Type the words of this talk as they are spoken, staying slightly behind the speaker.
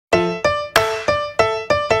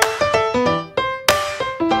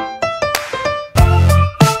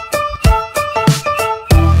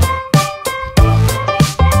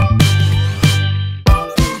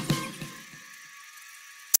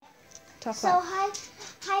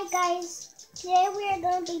hi guys. Today we are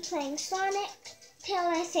going to be playing Sonic till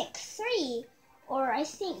I think 3, or I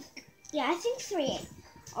think 3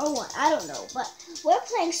 or 1. I don't know, but we're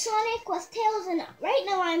playing Sonic with Tails, and right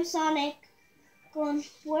now I'm Sonic. Going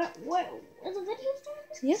where the video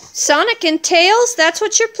starts? Yep. Sonic and Tails. That's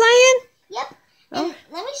what you're playing. Yep. Oh. And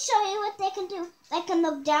let me show you what they can do. They can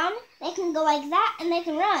look down. They can go like that, and they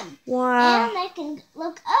can run. Wow. And they can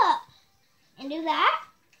look up and do that.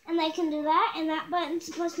 And they can do that, and that button's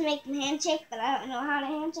supposed to make them handshake, but I don't know how to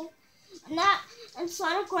handshake. And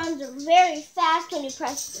Sonic runs very fast when you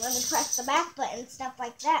press the back button and stuff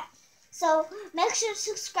like that. So make sure to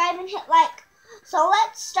subscribe and hit like. So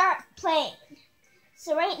let's start playing.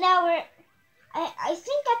 So right now I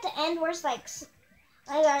think at the end we're supposed to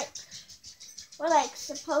I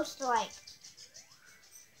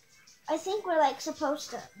think we're supposed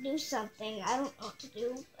to do something. I don't know what to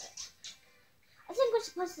do, but I think we're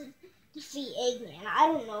supposed to defeat Eggman. I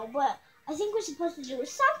don't know, but I think we're supposed to do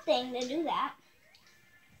something to do that.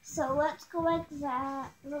 So let's go like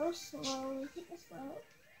that, a little slowly. Take it slow.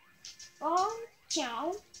 Boom,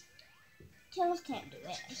 chow. Tails can't do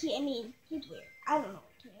it. He's weird. I don't know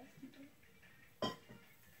what Tails can do.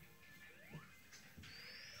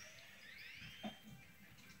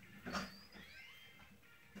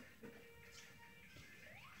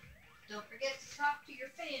 Don't forget to talk to your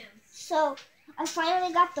fans. So I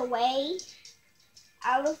finally got the way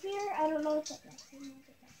out of here. I don't know what that is.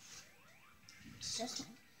 It's just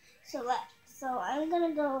fine. So I'm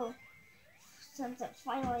gonna go, since it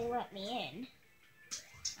finally let me in.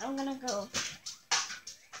 I'm gonna go.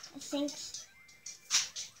 I think.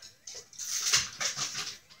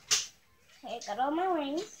 Okay, I got all my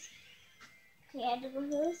rings. Okay, I had to go through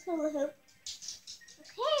this hula hoop.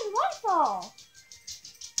 Okay, waterfall.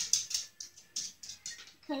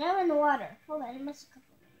 Okay, now I'm in the water. Hold on, I missed a couple of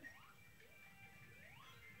minutes.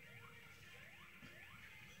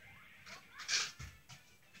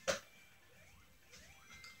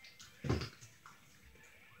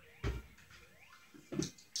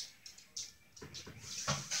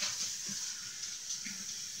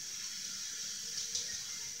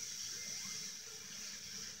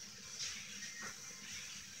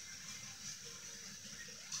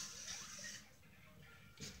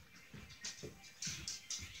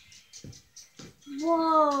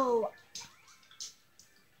 Whoa!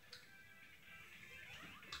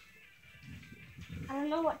 I don't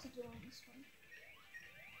know what to do on this one.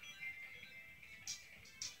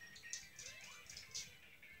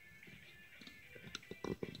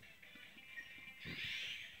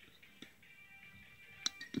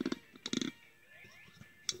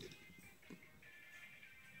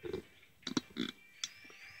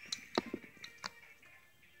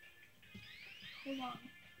 Hold on.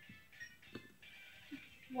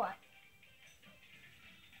 What?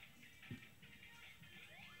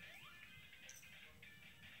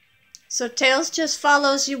 So Tails just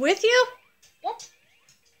follows you with you? Yep.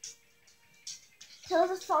 Tails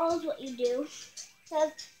just follows what you do.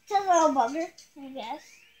 Tails a little bugger, I guess.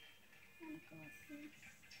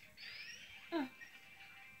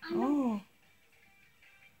 Oh.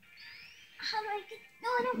 How do I get? No,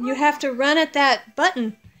 I don't. You have to run at that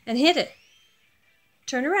button and hit it.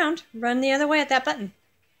 Turn around. Run the other way at that button.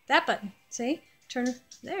 That button. See? Turn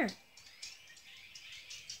there.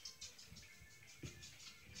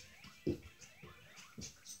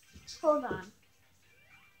 Hold on.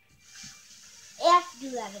 I have to do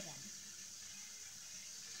that again.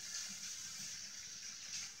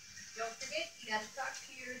 Don't forget, you gotta talk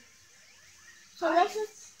to your. So this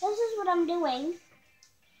is what I'm doing.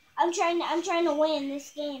 I'm trying to win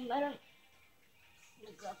this game. I don't. Let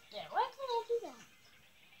me go up there. Why can't I do that?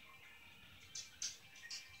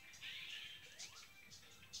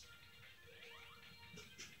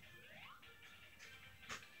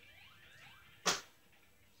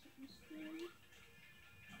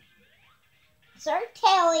 Sir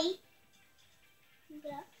Kelly.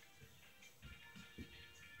 Yeah.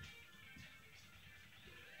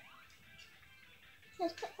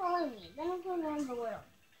 Just keep following me. Then I'm going around the world.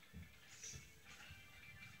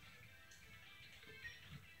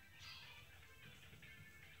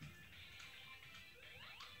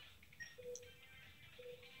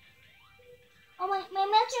 Oh my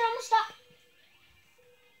match almost stopped.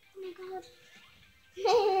 Oh my god.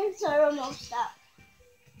 Sorry, almost stopped.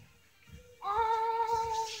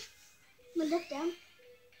 I'm gonna duck down.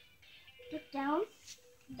 Duck down.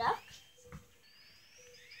 Duck.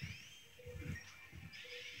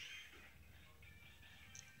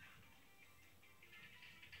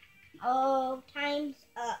 Oh, time's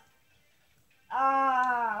up.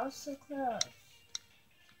 Ah, I was so close.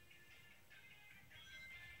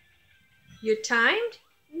 You're timed?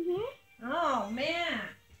 Mhm. Oh, man.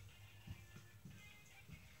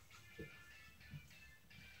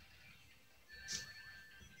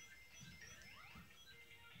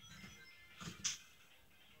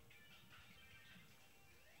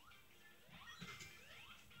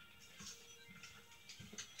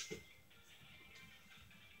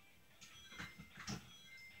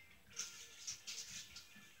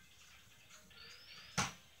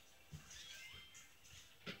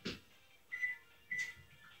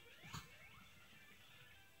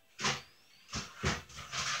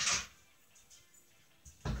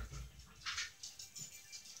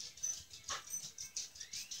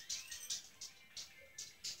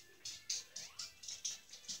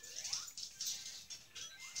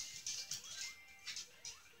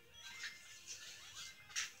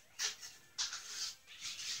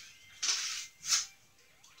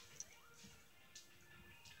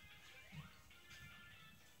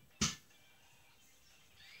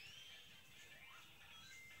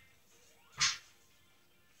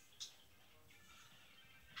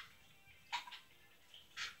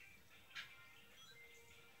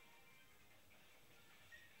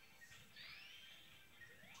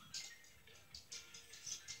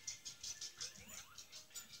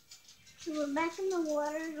 So we're back in the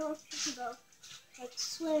water. Don't you go like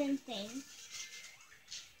swimming thing.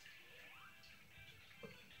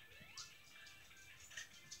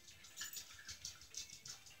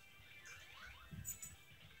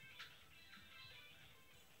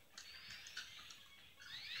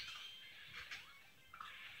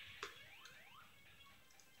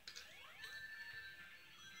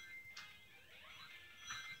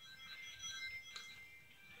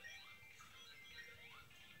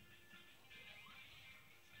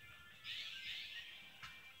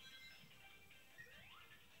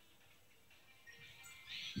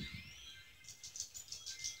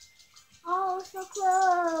 Oh, so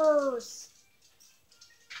close.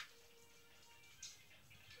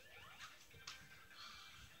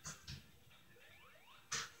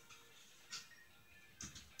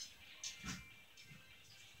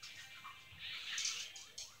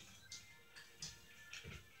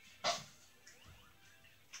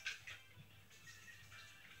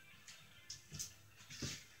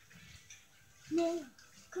 No,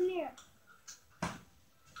 come here.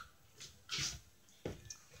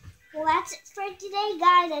 Well, that's it for today,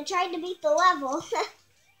 guys. I tried to beat the level.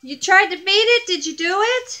 You tried to beat it? Did you do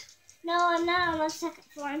it? No, I'm not on the second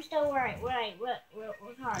floor. I'm still right. Work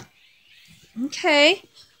hard. Okay.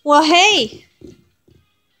 Well, hey.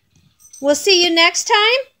 We'll see you next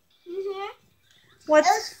time. Mhm. What's...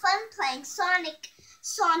 It was fun playing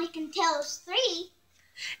Sonic and Tails 3.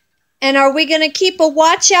 And are we going to keep a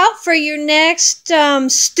watch out for your next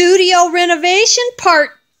studio renovation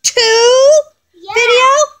part 2 video?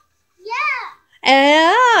 Yeah.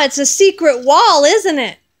 Oh, it's a secret wall, isn't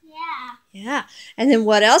it? Yeah. Yeah. And then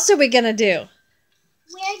what else are we going to do?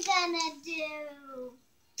 We're gonna do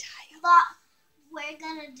Tile. We're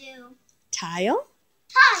gonna do Tile?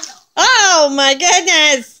 tile. Oh, my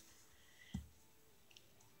goodness.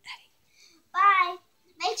 Bye.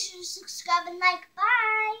 Make sure to subscribe and like.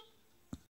 Bye.